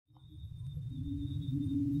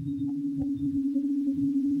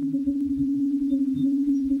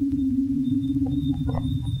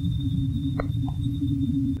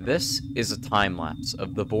This is a time-lapse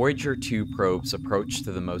of the Voyager 2 probe's approach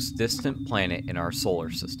to the most distant planet in our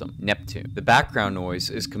solar system, Neptune. The background noise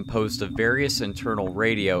is composed of various internal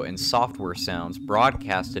radio and software sounds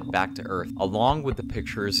broadcasted back to Earth, along with the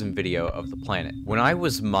pictures and video of the planet. When I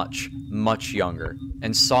was much younger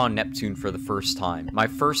and saw Neptune for the first time, my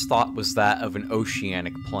first thought was that of an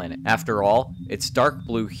oceanic planet. After all, its dark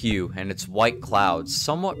blue hue and its white clouds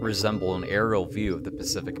somewhat resemble an aerial view of the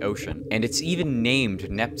Pacific Ocean, and it's even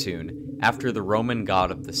named Neptune after the Roman god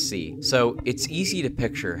of the sea. So it's easy to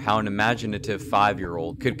picture how an imaginative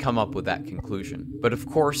 5-year-old could come up with that conclusion. But of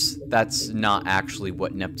course, that's not actually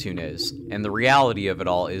what Neptune is, and the reality of it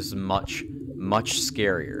all is much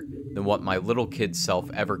scarier than what my little kid self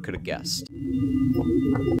ever could have guessed.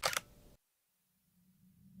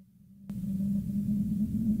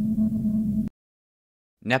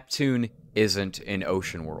 Neptune isn't an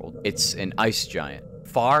ocean world, it's an ice giant.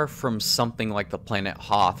 Far from something like the planet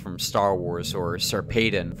Hoth from Star Wars or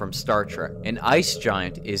Sarpedon from Star Trek, an ice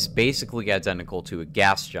giant is basically identical to a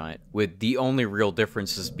gas giant, with the only real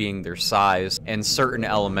differences being their size and certain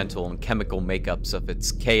elemental and chemical makeups of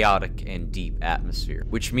its chaotic and deep atmosphere.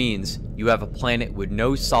 Which means you have a planet with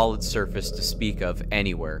no solid surface to speak of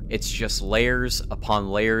anywhere. It's just layers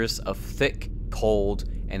upon layers of thick, cold,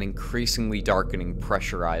 and increasingly darkening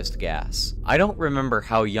pressurized gas. I don't remember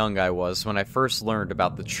how young I was when I first learned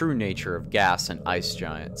about the true nature of gas and ice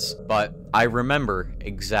giants, but I remember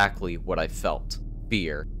exactly what I felt: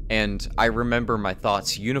 fear. And I remember my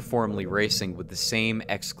thoughts uniformly racing with the same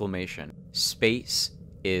exclamation: space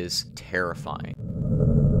is terrifying.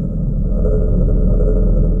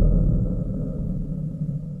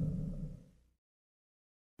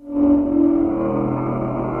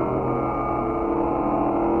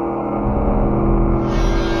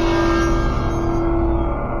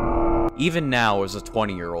 Even now, as a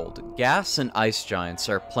 20-year-old, gas and ice giants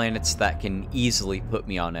are planets that can easily put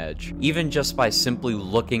me on edge. Even just by simply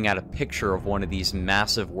looking at a picture of one of these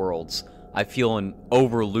massive worlds, I feel an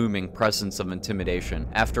overlooming presence of intimidation.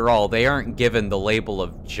 After all, they aren't given the label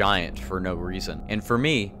of giant for no reason. And for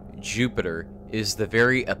me, Jupiter is the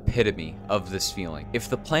very epitome of this feeling. If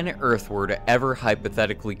the planet Earth were to ever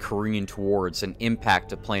hypothetically careen towards and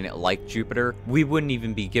impact a planet like Jupiter, we wouldn't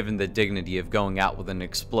even be given the dignity of going out with an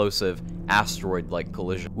explosive, asteroid-like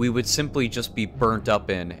collision. We would simply just be burnt up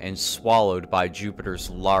in and swallowed by Jupiter's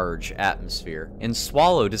large atmosphere. And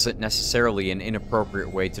swallowed isn't necessarily an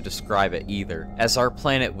inappropriate way to describe it either, as our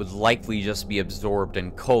planet would likely just be absorbed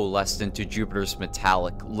and coalesced into Jupiter's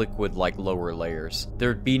metallic, liquid-like lower layers.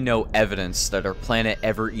 There'd be no evidence that our planet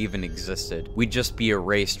ever even existed. We'd just be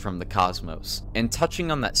erased from the cosmos. And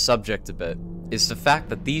touching on that subject a bit is the fact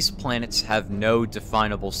that these planets have no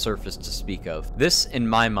definable surface to speak of. This, in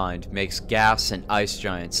my mind, makes gas and ice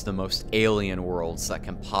giants the most alien worlds that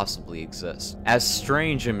can possibly exist. As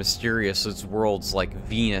strange and mysterious as worlds like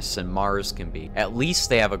Venus and Mars can be, at least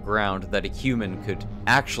they have a ground that a human could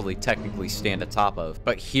actually technically stand atop of.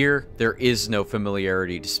 But here, there is no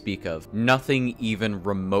familiarity to speak of, nothing even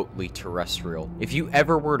remotely terrestrial. If you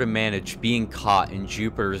ever were to manage being caught in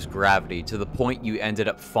Jupiter's gravity to the point you ended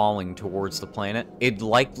up falling towards the planet, it'd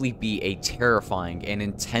likely be a terrifying and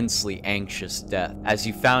intensely anxious death, as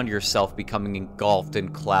you found yourself becoming engulfed in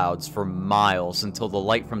clouds for miles until the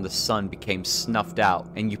light from the sun became snuffed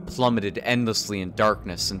out, and you plummeted endlessly in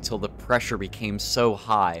darkness until the pressure became so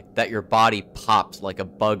high that your body popped like a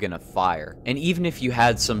bug in a fire. And even if you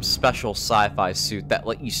had some special sci-fi suit that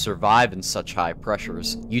let you survive in such high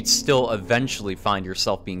pressures, you'd still eventually find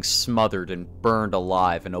yourself being smothered and burned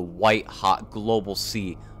alive in a white-hot global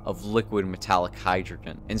sea of liquid metallic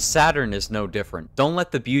hydrogen. And Saturn is no different. Don't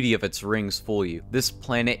let the beauty of its rings fool you. This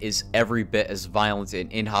planet is every bit as violent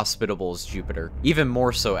and inhospitable as Jupiter. Even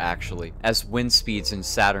more so, actually, as wind speeds in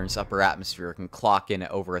Saturn's upper atmosphere can clock in at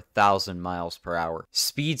over 1,000 miles per hour.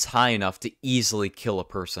 Speeds high enough to easily kill a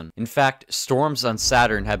person. In fact, storms on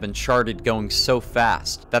Saturn have been charted going so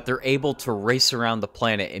fast that they're able to race around the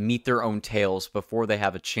planet and meet their own tails before they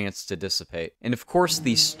have a chance to dissipate. And of course,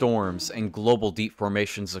 these storms and global deep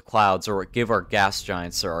formations of clouds are what give our gas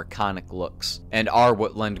giants their iconic looks, and are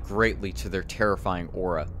what lend greatly to their terrifying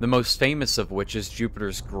aura, the most famous of which is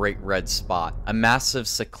Jupiter's Great Red Spot, a massive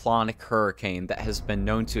cyclonic hurricane that has been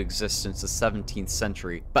known to exist since the 17th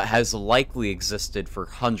century, but has likely existed for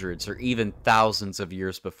hundreds or even thousands of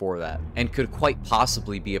years before that, and could quite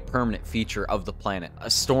possibly be a permanent feature of the planet, a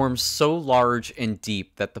storm so large and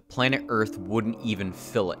deep that the planet Earth wouldn't even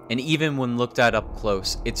fill it, and even when looked at up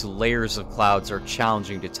close, its layers of clouds are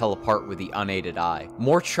challenging to tell apart with the unaided eye.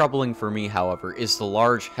 More troubling for me, however, is the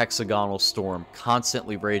large hexagonal storm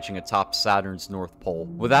constantly raging atop Saturn's North Pole.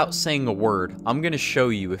 Without saying a word, I'm going to show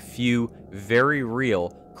you a few very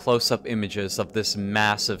real close-up images of this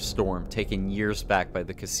massive storm taken years back by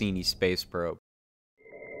the Cassini space probe.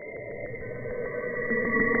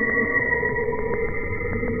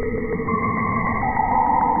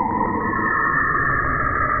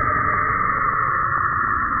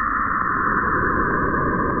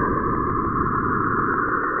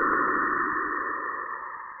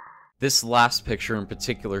 This last picture in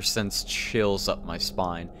particular sends chills up my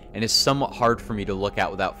spine, and is somewhat hard for me to look at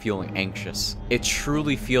without feeling anxious. It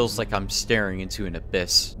truly feels like I'm staring into an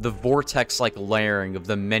abyss. The vortex-like layering of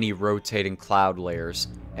the many rotating cloud layers,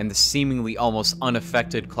 and the seemingly almost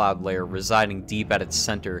unaffected cloud layer residing deep at its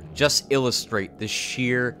center, just illustrate the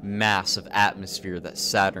sheer mass of atmosphere that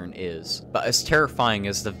Saturn is. But as terrifying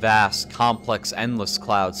as the vast, complex, endless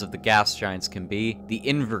clouds of the gas giants can be, the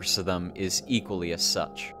inverse of them is equally as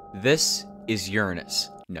such. This is Uranus.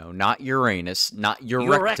 No, not Uranus, not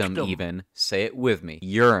your rectum even. Say it with me.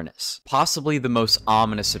 Uranus. Possibly the most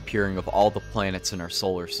ominous appearing of all the planets in our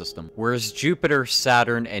solar system. Whereas Jupiter,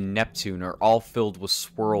 Saturn, and Neptune are all filled with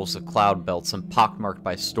swirls of cloud belts and pockmarked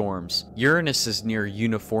by storms, Uranus is near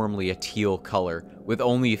uniformly a teal color, with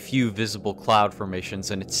only a few visible cloud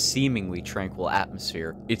formations in its seemingly tranquil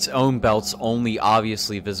atmosphere. Its own belts only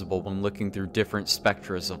obviously visible when looking through different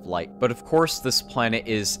spectras of light. But of course this planet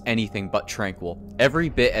is anything but tranquil. Every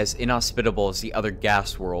bit as inhospitable as the other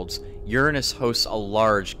gas worlds, Uranus hosts a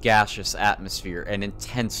large gaseous atmosphere and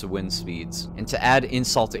intense wind speeds. And to add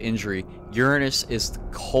insult to injury, Uranus is the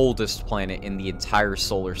coldest planet in the entire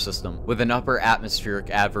solar system, with an upper atmospheric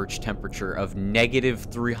average temperature of negative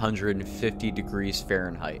 350 degrees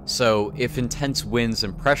Fahrenheit. So if intense winds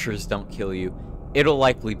and pressures don't kill you, it'll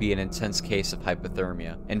likely be an intense case of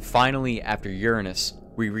hypothermia. And finally, after Uranus,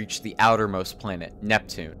 we reach the outermost planet,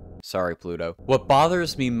 Neptune. Sorry, Pluto. What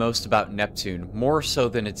bothers me most about Neptune, more so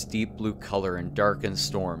than its deep blue color and darkened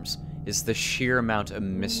storms, is the sheer amount of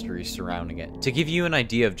mystery surrounding it. To give you an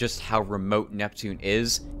idea of just how remote Neptune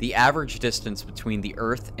is, the average distance between the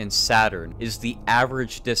Earth and Saturn is the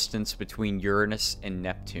average distance between Uranus and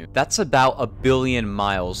Neptune. That's about 1 billion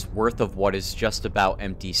miles worth of what is just about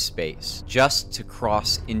empty space, just to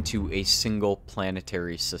cross into a single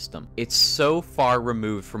planetary system. It's so far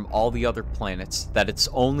removed from all the other planets that it's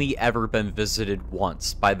only ever been visited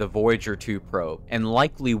once by the Voyager 2 probe, and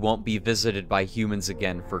likely won't be visited by humans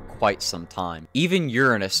again for quite some time. Even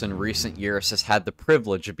Uranus in recent years has had the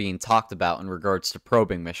privilege of being talked about in regards to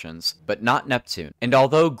probing missions, but not Neptune. And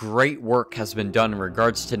although great work has been done in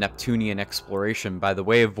regards to Neptunian exploration by the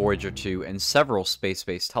way of Voyager 2 and several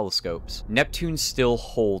space-based telescopes, Neptune still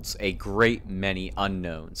holds a great many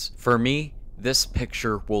unknowns. For me, this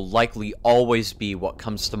picture will likely always be what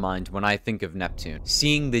comes to mind when I think of Neptune.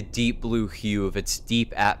 Seeing the deep blue hue of its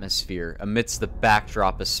deep atmosphere amidst the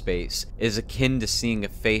backdrop of space is akin to seeing a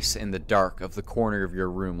face in the dark of the corner of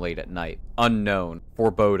your room late at night. Unknown,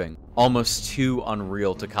 foreboding, almost too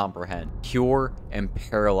unreal to comprehend. Pure and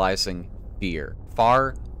paralyzing fear.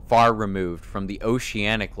 Far removed from the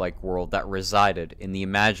oceanic-like world that resided in the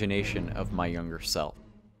imagination of my younger self.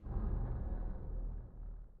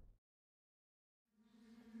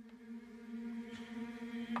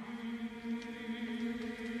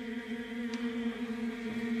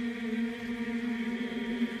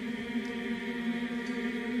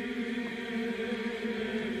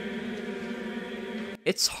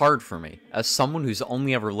 It's hard for me, as someone who's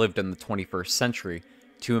only ever lived in the 21st century,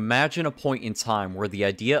 to imagine a point in time where the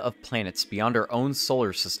idea of planets beyond our own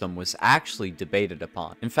solar system was actually debated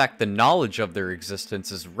upon. In fact, the knowledge of their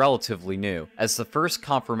existence is relatively new, as the first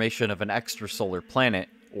confirmation of an extrasolar planet,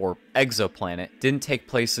 or exoplanet, didn't take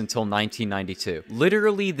place until 1992.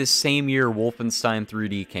 Literally the same year Wolfenstein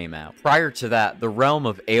 3D came out. Prior to that, the realm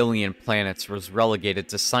of alien planets was relegated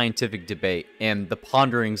to scientific debate and the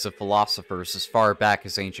ponderings of philosophers as far back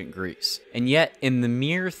as ancient Greece. And yet, in the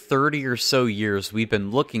mere 30 or so years we've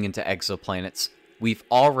been looking into exoplanets, we've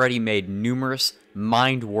already made numerous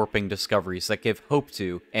mind-warping discoveries that give hope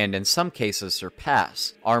to, and in some cases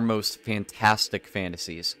surpass, our most fantastic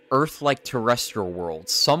fantasies. Earth-like terrestrial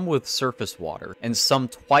worlds, some with surface water, and some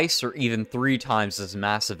twice or even 3 times as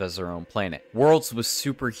massive as our own planet. Worlds with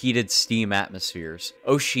superheated steam atmospheres,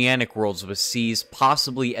 oceanic worlds with seas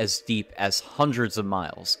possibly as deep as hundreds of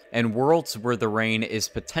miles, and worlds where the rain is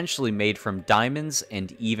potentially made from diamonds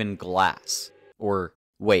and even glass. Or,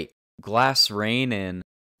 wait, glass rain in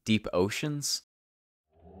deep oceans?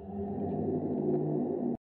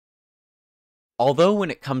 Although when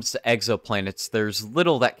it comes to exoplanets, there's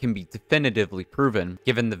little that can be definitively proven,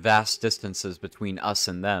 given the vast distances between us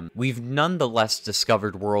and them, we've nonetheless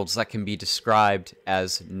discovered worlds that can be described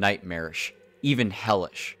as nightmarish, even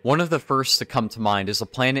hellish. One of the first to come to mind is a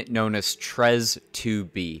planet known as TRES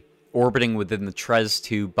 2b, orbiting within the TRES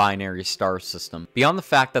 2 binary star system. Beyond the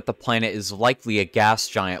fact that the planet is likely a gas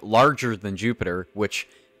giant larger than Jupiter, which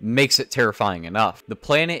makes it terrifying enough, the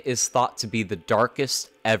planet is thought to be the darkest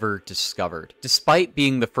ever discovered. Despite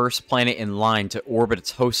being the first planet in line to orbit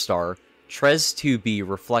its host star, TRES 2b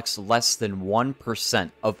reflects less than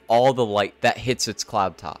 1% of all the light that hits its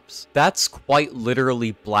cloud tops. That's quite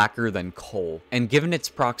literally blacker than coal, and given its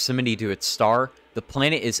proximity to its star, the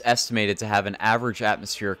planet is estimated to have an average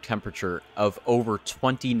atmospheric temperature of over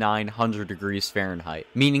 2,900 degrees Fahrenheit,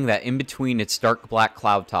 meaning that in between its dark black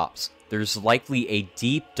cloud tops, there's likely a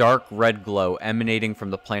deep dark red glow emanating from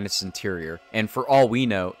the planet's interior, and for all we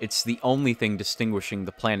know, it's the only thing distinguishing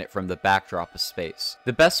the planet from the backdrop of space.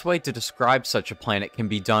 The best way to describe such a planet can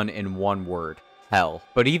be done in one word: hell.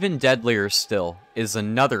 But even deadlier still is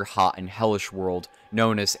another hot and hellish world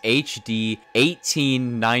known as HD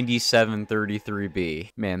 189733b.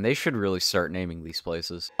 Man, they should really start naming these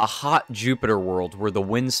places. A hot Jupiter world where the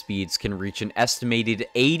wind speeds can reach an estimated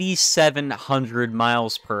 8,700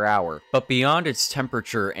 miles per hour. But beyond its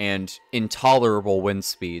temperature and intolerable wind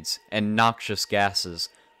speeds and noxious gases,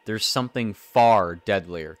 there's something far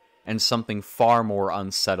deadlier and something far more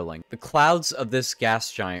unsettling. The clouds of this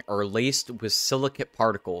gas giant are laced with silicate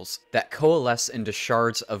particles that coalesce into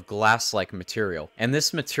shards of glass-like material, and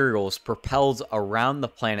this material is propelled around the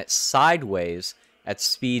planet sideways at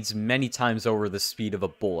speeds many times over the speed of a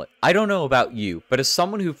bullet. I don't know about you, but as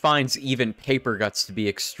someone who finds even paper guts to be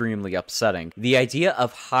extremely upsetting, the idea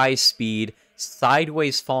of high-speed,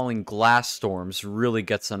 sideways falling glass storms really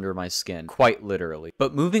gets under my skin, quite literally.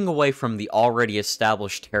 But moving away from the already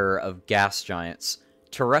established terror of gas giants,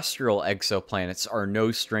 terrestrial exoplanets are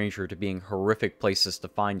no stranger to being horrific places to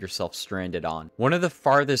find yourself stranded on. One of the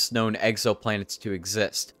farthest known exoplanets to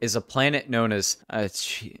exist is a planet known as,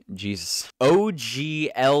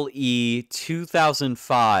 OGLE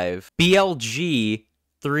 2005 BLG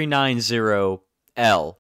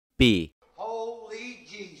 390LB. Holy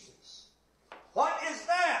Jesus. What is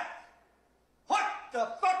that? What the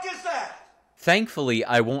fuck is that? Thankfully,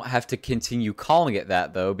 I won't have to continue calling it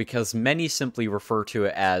that though, because many simply refer to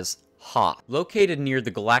it as Hoth. Located near the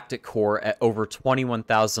galactic core at over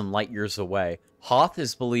 21,000 light-years away, Hoth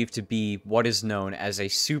is believed to be what is known as a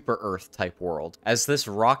super-Earth type world, as this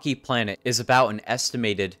rocky planet is about an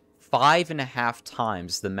estimated 5.5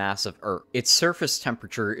 times the mass of Earth. Its surface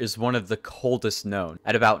temperature is one of the coldest known,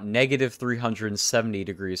 at about negative 370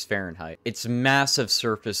 degrees Fahrenheit. Its massive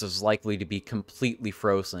surface is likely to be completely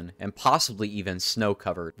frozen, and possibly even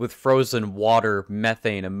snow-covered, with frozen water,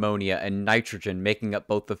 methane, ammonia, and nitrogen making up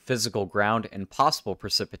both the physical ground and possible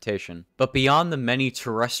precipitation. But beyond the many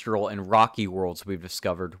terrestrial and rocky worlds we've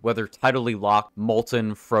discovered, whether tidally locked,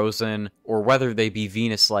 molten, frozen, or whether they be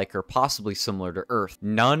Venus-like or possibly similar to Earth,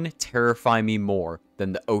 none terrify me more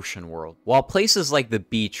than the ocean world. While places like the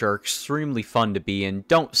beach are extremely fun to be and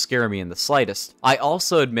don't scare me in the slightest, I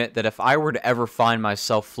also admit that if I were to ever find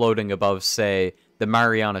myself floating above, say, the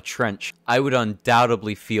Mariana Trench, I would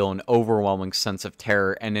undoubtedly feel an overwhelming sense of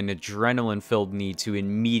terror and an adrenaline-filled need to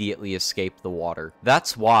immediately escape the water.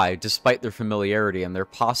 That's why, despite their familiarity and their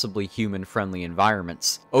possibly human-friendly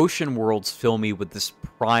environments, ocean worlds fill me with this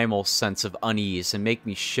primal sense of unease and make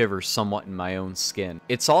me shiver somewhat in my own skin.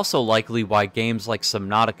 It's also likely why games like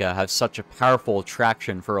Subnautica have such a powerful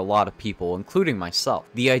attraction for a lot of people, including myself.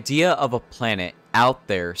 The idea of a planet out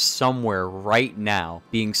there somewhere right now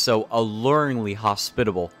being so alluringly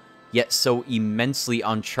hospitable, yet so immensely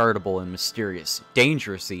unchartable and mysterious,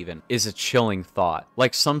 dangerous even, is a chilling thought,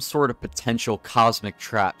 like some sort of potential cosmic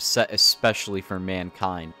trap set especially for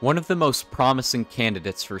mankind. One of the most promising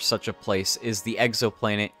candidates for such a place is the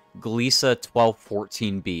exoplanet Gliese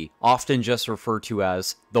 1214b, often just referred to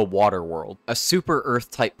as the Water World, a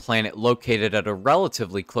super-Earth type planet located at a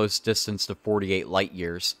relatively close distance to 48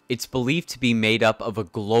 light-years. It's believed to be made up of a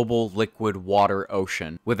global liquid water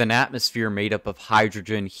ocean, with an atmosphere made up of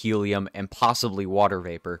hydrogen, helium, and possibly water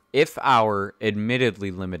vapor. If our,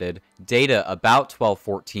 admittedly limited, data about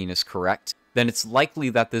 1214 is correct, then it's likely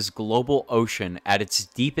that this global ocean at its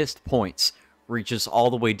deepest points reaches all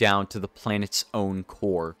the way down to the planet's own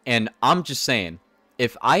core. And I'm just saying,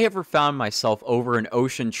 if I ever found myself over an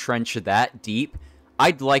ocean trench that deep,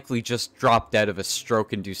 I'd likely just drop dead of a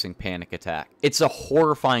stroke-inducing panic attack. It's a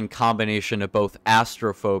horrifying combination of both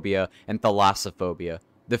astrophobia and thalassophobia,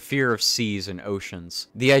 the fear of seas and oceans.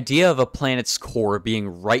 The idea of a planet's core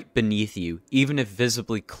being right beneath you, even if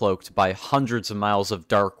visibly cloaked by hundreds of miles of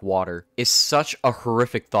dark water, is such a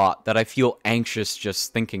horrific thought that I feel anxious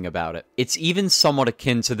just thinking about it. It's even somewhat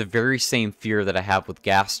akin to the very same fear that I have with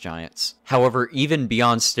gas giants. However, even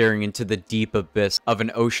beyond staring into the deep abyss of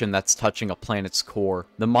an ocean that's touching a planet's core,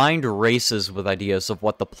 the mind races with ideas of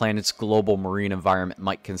what the planet's global marine environment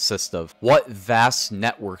might consist of. What vast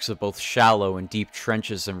networks of both shallow and deep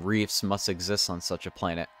trenches and reefs must exist on such a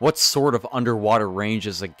planet? What sort of underwater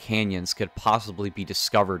ranges and canyons could possibly be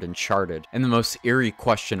discovered and charted? And the most eerie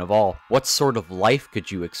question of all, what sort of life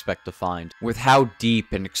could you expect to find? With how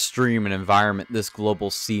deep and extreme an environment this global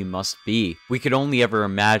sea must be, we could only ever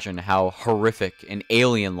imagine how horrific and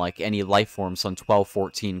alien-like any life forms on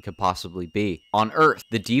 1214 could possibly be. On Earth,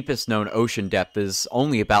 the deepest known ocean depth is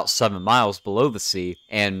only about 7 miles below the sea,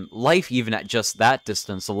 and life even at just that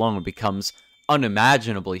distance alone becomes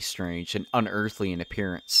unimaginably strange and unearthly in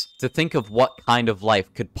appearance. To think of what kind of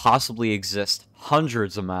life could possibly exist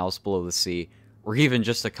hundreds of miles below the sea, or even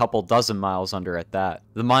just a couple dozen miles under at that,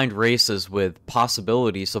 the mind races with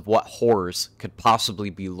possibilities of what horrors could possibly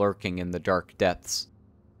be lurking in the dark depths.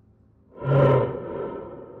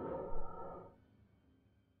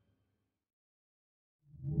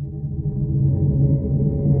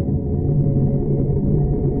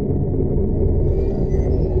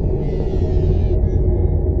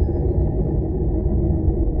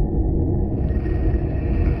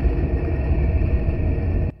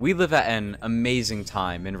 We live at an amazing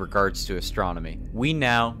time in regards to astronomy. We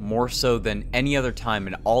now, more so than any other time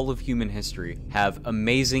in all of human history, have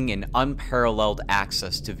amazing and unparalleled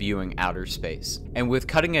access to viewing outer space. And with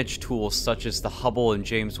cutting-edge tools such as the Hubble and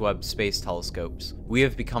James Webb Space Telescopes, we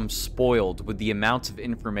have become spoiled with the amount of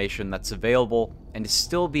information that's available and is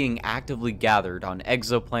still being actively gathered on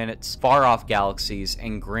exoplanets, far-off galaxies,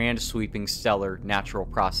 and grand sweeping stellar natural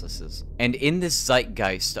processes. And in this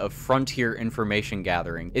zeitgeist of frontier information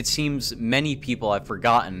gathering, it seems many people have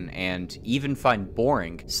forgotten, and even find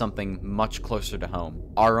boring, something much closer to home: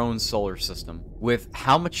 our own solar system. With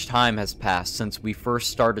how much time has passed since we first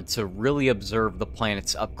started to really observe the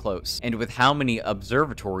planets up close, and with how many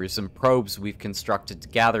observatories and probes we've constructed to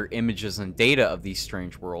gather images and data of these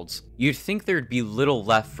strange worlds, you'd think there'd be little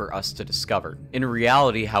left for us to discover. In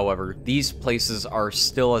reality, however, these places are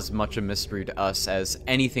still as much a mystery to us as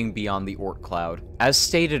anything beyond the Oort cloud. As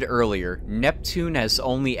stated earlier, Neptune has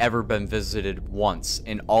only ever been visited once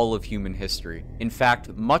in all of human history. In fact,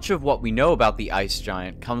 much of what we know about the ice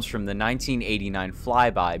giant comes from the 1989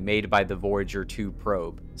 flyby made by the Voyager 2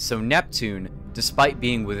 probe. So Neptune, despite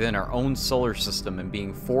being within our own solar system and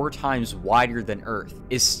being 4 times wider than Earth,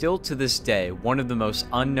 is still to this day one of the most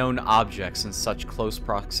unknown objects in such close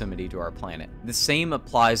proximity to our planet. The same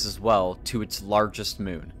applies as well to its largest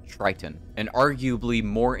moon, Triton. An arguably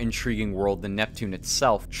more intriguing world than Neptune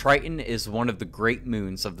itself, Triton is one of the great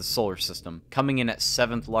moons of the solar system, coming in at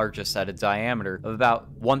 7th largest at a diameter of about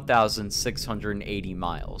 1,680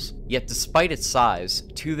 miles. Yet despite its size,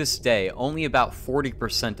 to this day, only about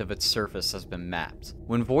 40% of its surface has been mapped.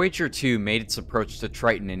 When Voyager 2 made its approach to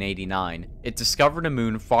Triton in '89, it discovered a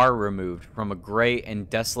moon far removed from a gray and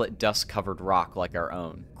desolate dust-covered rock like our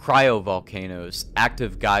own. Cryovolcanoes,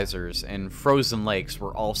 active geysers, and frozen lakes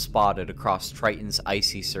were all spotted across Triton's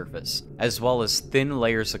icy surface, as well as thin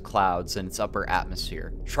layers of clouds in its upper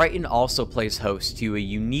atmosphere. Triton also plays host to a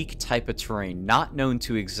unique type of terrain not known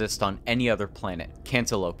to exist on any other planet: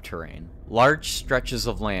 cantaloupe terrain. Large stretches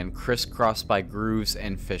of land crisscrossed by grooves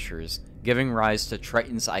and fissures, giving rise to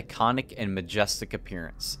Triton's iconic and majestic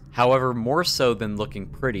appearance. However, more so than looking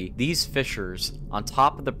pretty, these fissures, on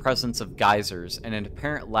top of the presence of geysers and an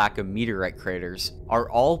apparent lack of meteorite craters,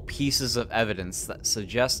 are all pieces of evidence that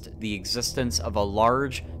suggest the existence of a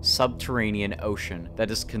large subterranean ocean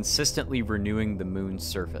that is consistently renewing the moon's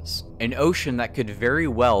surface. An ocean that could very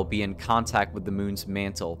well be in contact with the moon's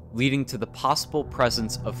mantle, leading to the possible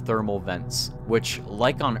presence of thermal vents, which,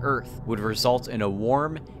 like on Earth, would result in a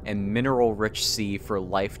warm and mineral-rich sea for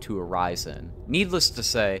life to arise in. Needless to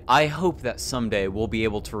say, I hope that someday we'll be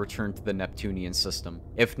able to return to the Neptunian system.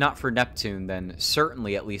 If not for Neptune, then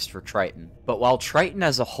certainly at least for Triton. But while Triton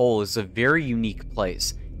as a whole is a very unique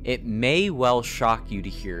place, it may well shock you to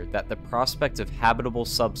hear that the prospect of habitable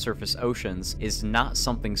subsurface oceans is not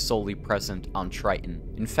something solely present on Triton.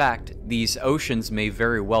 In fact, these oceans may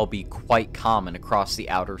very well be quite common across the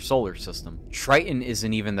outer solar system. Triton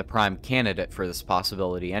isn't even the prime candidate for this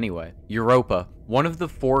possibility anyway. Europa, one of the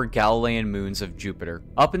 4 Galilean moons of Jupiter.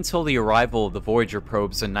 Up until the arrival of the Voyager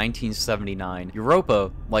probes in 1979,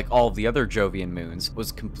 Europa, like all of the other Jovian moons,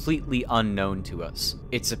 was completely unknown to us.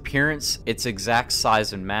 Its appearance, its exact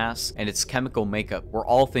size and mass, and its chemical makeup were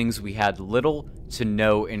all things we had little to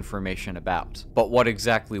no information about. But what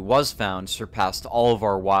exactly was found surpassed all of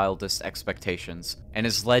our wildest expectations, and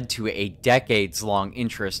has led to a decades-long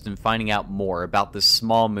interest in finding out more about this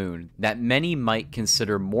small moon that many might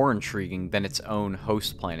consider more intriguing than its own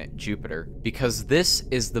host planet, Jupiter, because this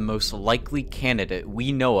is the most likely candidate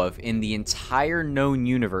we know of in the entire known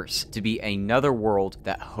universe to be another world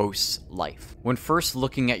that hosts life. When first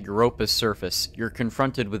looking at Europa's surface, you're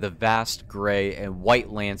confronted with a vast gray and white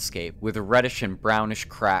landscape with reddish and brownish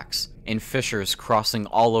cracks and fissures crossing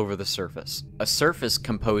all over the surface. A surface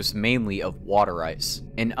composed mainly of water ice.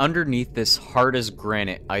 And underneath this hard as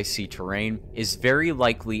granite icy terrain is very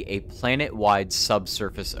likely a planet-wide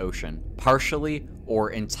subsurface ocean, partially or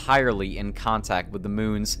entirely in contact with the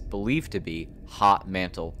moon's believed to be hot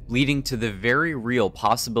mantle, leading to the very real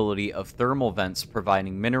possibility of thermal vents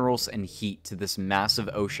providing minerals and heat to this massive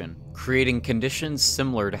ocean, creating conditions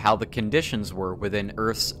similar to how the conditions were within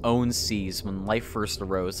Earth's own seas when life first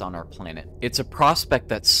arose on our planet. It's a prospect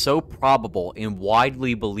that's so probable and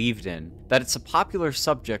widely believed in that it's a popular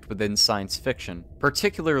subject within science fiction,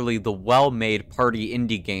 particularly the well-made party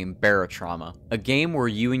indie game Barotrauma, a game where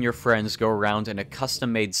you and your friends go around in a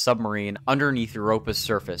custom-made submarine underneath Europa's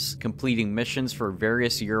surface, completing missions for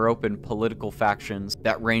various European political factions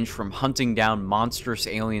that range from hunting down monstrous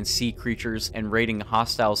alien sea creatures and raiding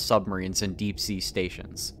hostile submarines and deep-sea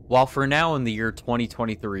stations. While for now in the year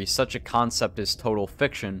 2023 such a concept is total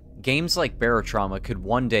fiction, games like Barotrauma could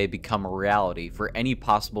one day become a reality for any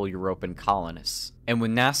possible European colonists. And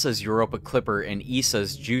with NASA's Europa Clipper and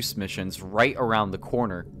ESA's JUICE missions right around the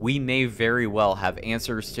corner, we may very well have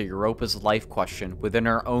answers to Europa's life question within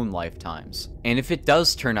our own lifetimes. And if it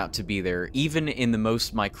does turn out to be there, even in the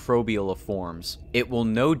most microbial of forms, it will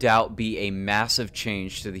no doubt be a massive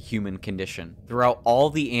change to the human condition. Throughout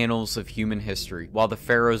all the annals of human history, while the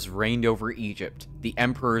pharaohs reigned over Egypt, the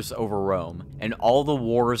emperors over Rome, and all the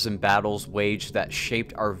wars and battles waged that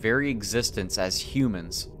shaped our very existence as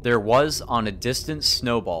humans, there was, on a distant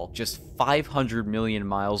snowball just 500 million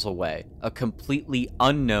miles away, a completely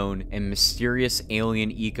unknown and mysterious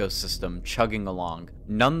alien ecosystem chugging along,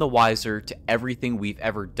 none the wiser to everything we've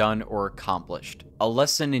ever done or accomplished. A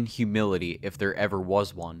lesson in humility if there ever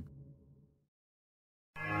was one.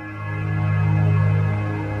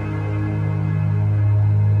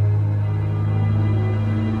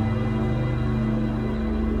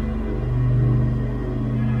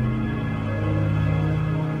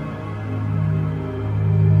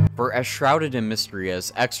 For as shrouded in mystery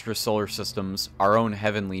as extrasolar systems, our own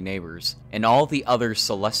heavenly neighbors, and all the other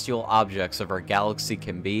celestial objects of our galaxy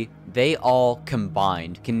can be, they all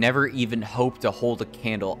combined can never even hope to hold a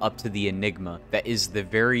candle up to the enigma that is the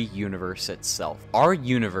very universe itself. Our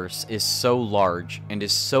universe is so large and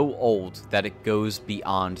is so old that it goes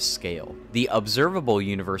beyond scale. The observable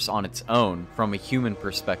universe on its own, from a human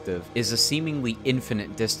perspective, is a seemingly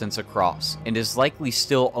infinite distance across, and is likely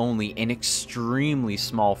still only an extremely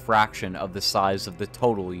small fraction of the size of the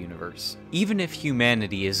total universe. Even if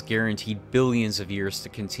humanity is guaranteed billions of years to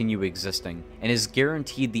continue existing, and is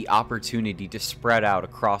guaranteed the opportunity to spread out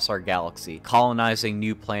across our galaxy, colonizing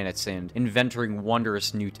new planets and inventing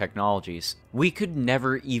wondrous new technologies, we could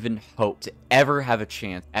never even hope to ever have a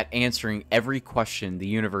chance at answering every question the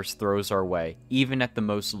universe throws our way, even at the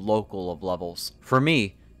most local of levels. For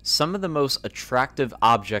me, some of the most attractive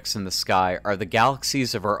objects in the sky are the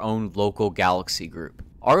galaxies of our own local galaxy group.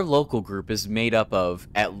 Our local group is made up of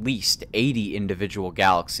at least 80 individual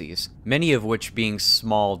galaxies, many of which being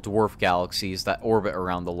small dwarf galaxies that orbit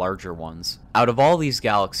around the larger ones. Out of all these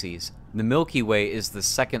galaxies, the Milky Way is the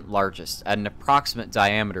second largest at an approximate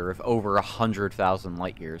diameter of over 100,000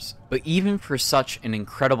 light-years. But even for such an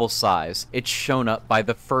incredible size, it's shown up by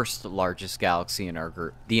the first largest galaxy in our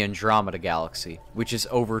group, the Andromeda Galaxy, which is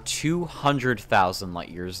over 200,000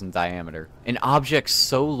 light-years in diameter. An object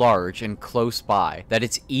so large and close by that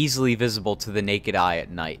it's easily visible to the naked eye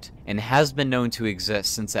at night, and has been known to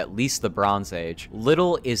exist since at least the Bronze Age.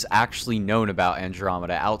 Little is actually known about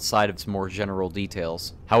Andromeda outside of its more general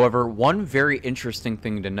details. However, One very interesting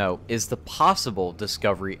thing to note is the possible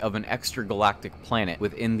discovery of an extragalactic planet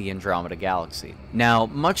within the Andromeda Galaxy. Now,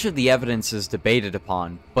 much of the evidence is debated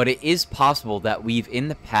upon, but it is possible that we've in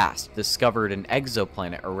the past discovered an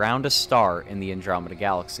exoplanet around a star in the Andromeda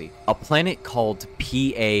Galaxy, a planet called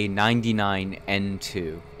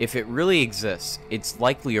PA99N2. If it really exists, it's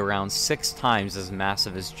likely around 6 times as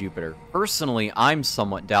massive as Jupiter. Personally, I'm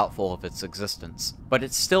somewhat doubtful of its existence, but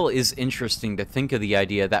it still is interesting to think of the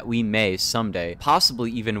idea that we may someday, possibly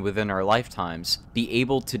even within our lifetimes, be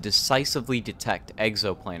able to decisively detect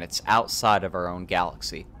exoplanets outside of our own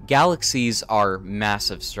galaxy. Galaxies are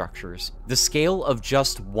massive structures. The scale of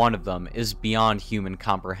just one of them is beyond human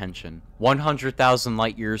comprehension. 100,000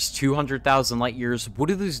 light years, 200,000 light years, what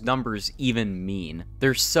do those numbers even mean?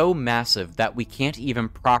 They're so massive that we can't even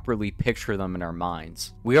properly picture them in our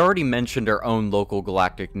minds. We already mentioned our own local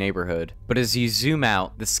galactic neighborhood, but as you zoom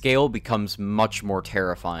out, the scale becomes much more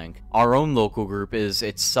terrifying. Our own local group is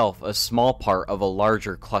itself a small part of a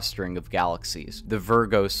larger clustering of galaxies, the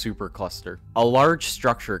Virgo supercluster, a large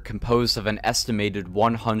structure composed of an estimated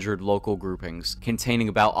 100 local groupings, containing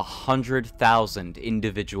about 100,000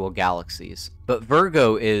 individual galaxies. But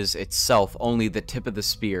Virgo is itself only the tip of the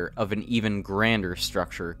spear of an even grander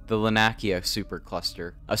structure, the Linacia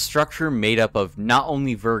supercluster, a structure made up of not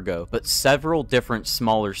only Virgo, but several different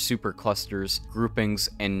smaller superclusters, groupings,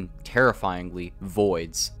 and terrifyingly,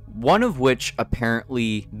 voids. One of which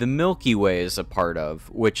apparently the Milky Way is a part of,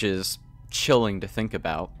 which is chilling to think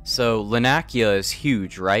about. So Linacia is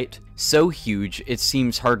huge, right? So huge, it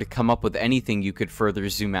seems hard to come up with anything you could further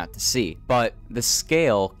zoom out to see. But the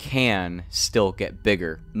scale can still get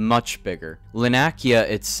bigger, much bigger. Linacia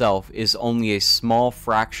itself is only a small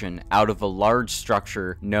fraction out of a large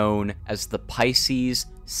structure known as the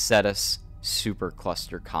Pisces-Cetus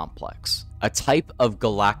supercluster complex, a type of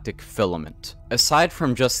galactic filament. Aside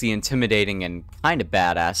from just the intimidating and kinda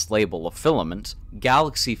badass label of filament,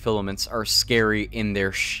 galaxy filaments are scary in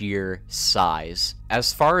their sheer size.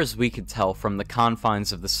 As far as we could tell from the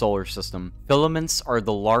confines of the solar system, filaments are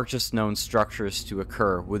the largest known structures to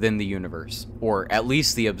occur within the universe, or at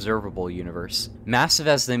least the observable universe. Massive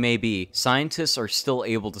as they may be, scientists are still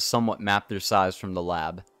able to somewhat map their size from the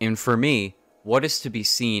lab. And for me, what is to be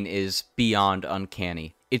seen is beyond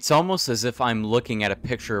uncanny. It's almost as if I'm looking at a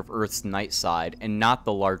picture of Earth's night side and not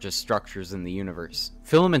the largest structures in the universe.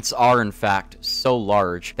 Filaments are, in fact, so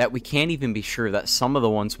large that we can't even be sure that some of the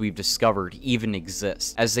ones we've discovered even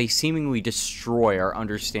exist, as they seemingly destroy our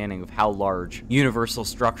understanding of how large universal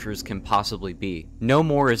structures can possibly be. No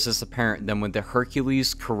more is this apparent than with the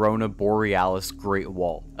Hercules Corona Borealis Great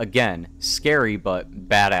Wall. Again, scary but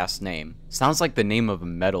badass name. Sounds like the name of a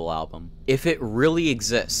metal album. If it really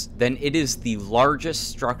exists, then it is the largest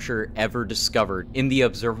structure ever discovered in the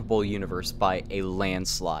observable universe by a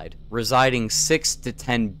landslide, residing 6 to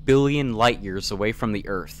 10 billion light years away from the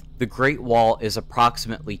Earth. The Great Wall is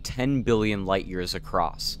approximately 10 billion light years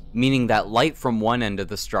across, meaning that light from one end of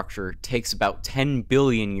the structure takes about 10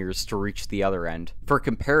 billion years to reach the other end. For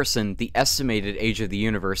comparison, the estimated age of the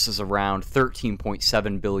universe is around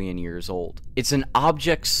 13.7 billion years old. It's an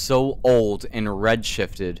object so old and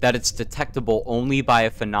redshifted that it's detectable only by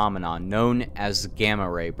a phenomenon known as gamma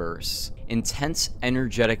ray bursts. Intense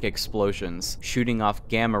energetic explosions shooting off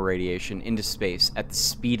gamma radiation into space at the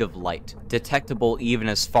speed of light, detectable even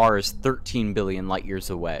as far as 13 billion light years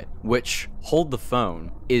away, which, hold the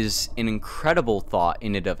phone, is an incredible thought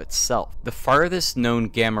in and of itself. The farthest known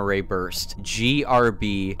gamma ray burst,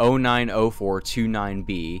 GRB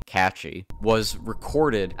 090429b, catchy, was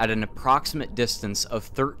recorded at an approximate distance of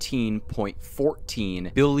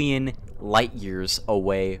 13.14 billion light years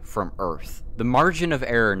away from Earth. The margin of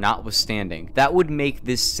error notwithstanding, that would make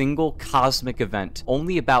this single cosmic event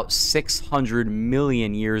only about 600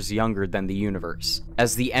 million years younger than the universe,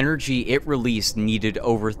 as the energy it released needed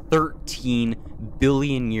over 13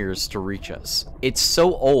 billion years to reach us. It's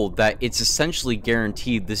so old that it's essentially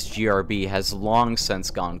guaranteed this GRB has long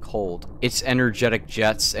since gone cold. Its energetic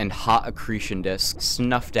jets and hot accretion disks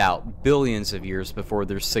snuffed out billions of years before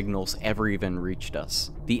their signals ever even reached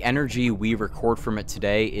us. The energy we record from it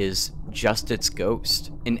today is just its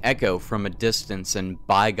ghost, an echo from a distance and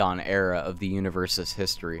bygone era of the universe's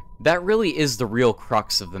history. That really is the real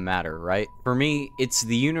crux of the matter, right? For me, it's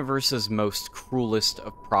the universe's most cruelest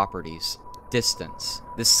of properties. Distance.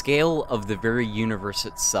 The scale of the very universe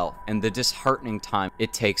itself, and the disheartening time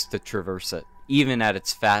it takes to traverse it, even at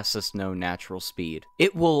its fastest known natural speed.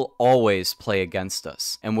 It will always play against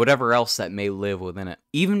us, and whatever else that may live within it.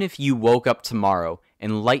 Even if you woke up tomorrow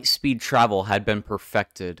and light-speed travel had been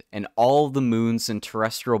perfected, and all the moons and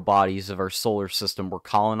terrestrial bodies of our solar system were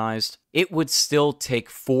colonized, it would still take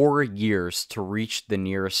 4 years to reach the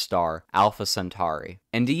nearest star, Alpha Centauri.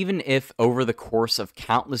 And even if, over the course of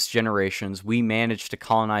countless generations, we managed to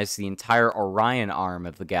colonize the entire Orion arm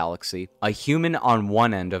of the galaxy, a human on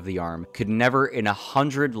one end of the arm could never in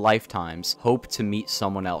 100 lifetimes hope to meet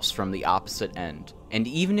someone else from the opposite end. And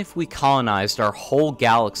even if we colonized our whole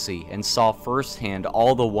galaxy and saw firsthand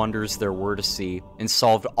all the wonders there were to see, and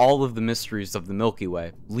solved all of the mysteries of the Milky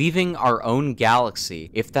Way, leaving our own galaxy,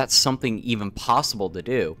 if that's something even possible to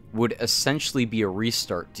do, would essentially be a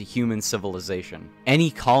restart to human civilization. Any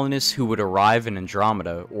colonists who would arrive in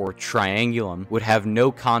Andromeda, or Triangulum, would have no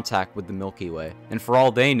contact with the Milky Way, and for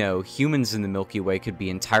all they know, humans in the Milky Way could be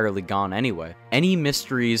entirely gone anyway. Any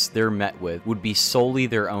mysteries they're met with would be solely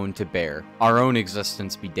their own to bear, our own existence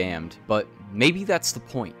be damned, but maybe that's the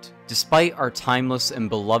point. Despite our timeless and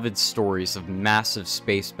beloved stories of massive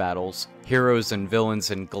space battles, heroes and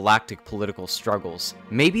villains, and galactic political struggles,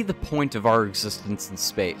 maybe the point of our existence in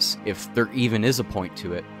space, if there even is a point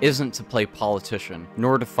to it, isn't to play politician,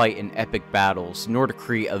 nor to fight in epic battles, nor to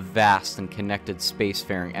create a vast and connected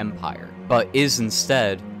spacefaring empire, but is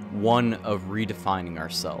instead one of redefining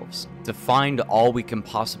ourselves, to find all we can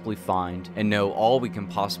possibly find and know all we can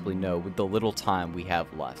possibly know with the little time we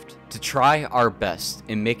have left, to try our best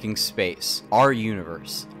in making space, our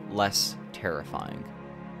universe, less terrifying.